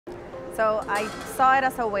So I saw it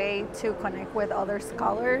as a way to connect with other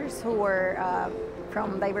scholars who were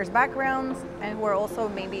from diverse backgrounds and who are also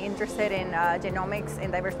maybe interested in genomics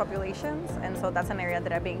in diverse populations. And so that's an area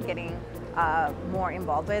that I've been getting more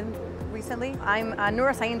involved with recently. I'm a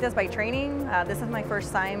neuroscientist by training. This is my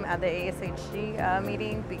first time at the ASHG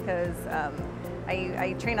meeting because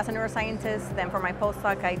I trained as a neuroscientist. Then for my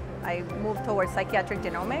postdoc, I moved towards psychiatric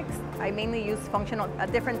genomics. I mainly use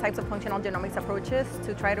different types of functional genomics approaches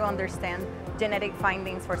to try to understand genetic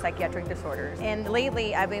findings for psychiatric disorders. And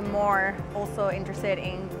lately, I've been more also interested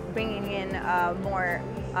in bringing in more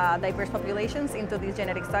diverse populations into these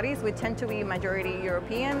genetic studies, which tend to be majority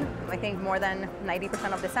European. I think more than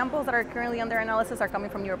 90% of the samples that are currently under analysis are coming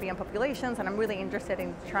from European populations, and I'm really interested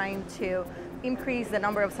in trying to increase the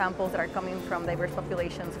number of samples that are coming from diverse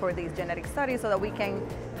populations for these genetic studies so that we can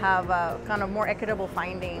have kind of more equitable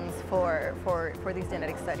findings for these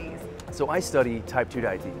genetic studies. So I study type 2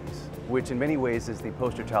 diabetes, which in many ways is the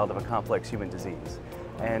poster child of a complex human disease.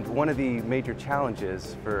 And one of the major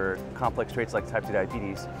challenges for complex traits like type 2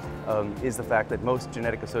 diabetes is the fact that most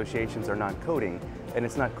genetic associations are non-coding, and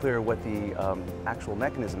it's not clear what the actual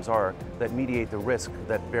mechanisms are that mediate the risk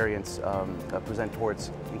that variants present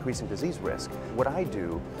towards increasing disease risk. What I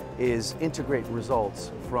do is integrate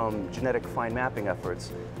results from genetic fine mapping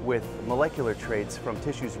efforts with molecular traits from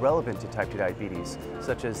tissues relevant to type 2 diabetes,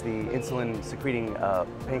 such as the insulin-secreting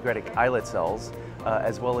pancreatic islet cells,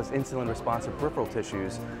 as well as insulin-responsive peripheral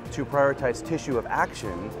tissues, to prioritize tissue of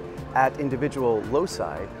action at individual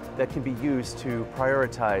loci that can be used to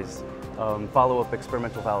prioritize follow-up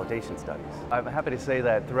experimental validation studies. I'm happy to say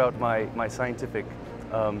that throughout my scientific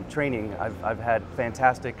training, I've had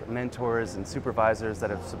fantastic mentors and supervisors that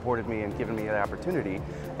have supported me and given me the opportunity,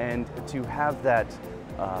 and to have that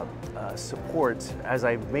support as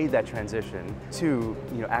I made that transition to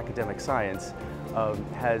academic science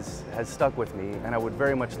has stuck with me, and I would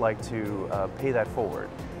very much like to pay that forward.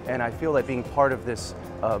 And I feel that being part of this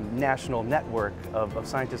national network of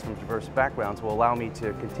scientists from diverse backgrounds will allow me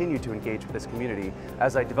to continue to engage with this community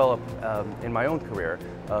as I develop in my own career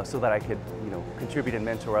so that I could contribute and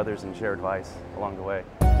mentor others and share advice along the way.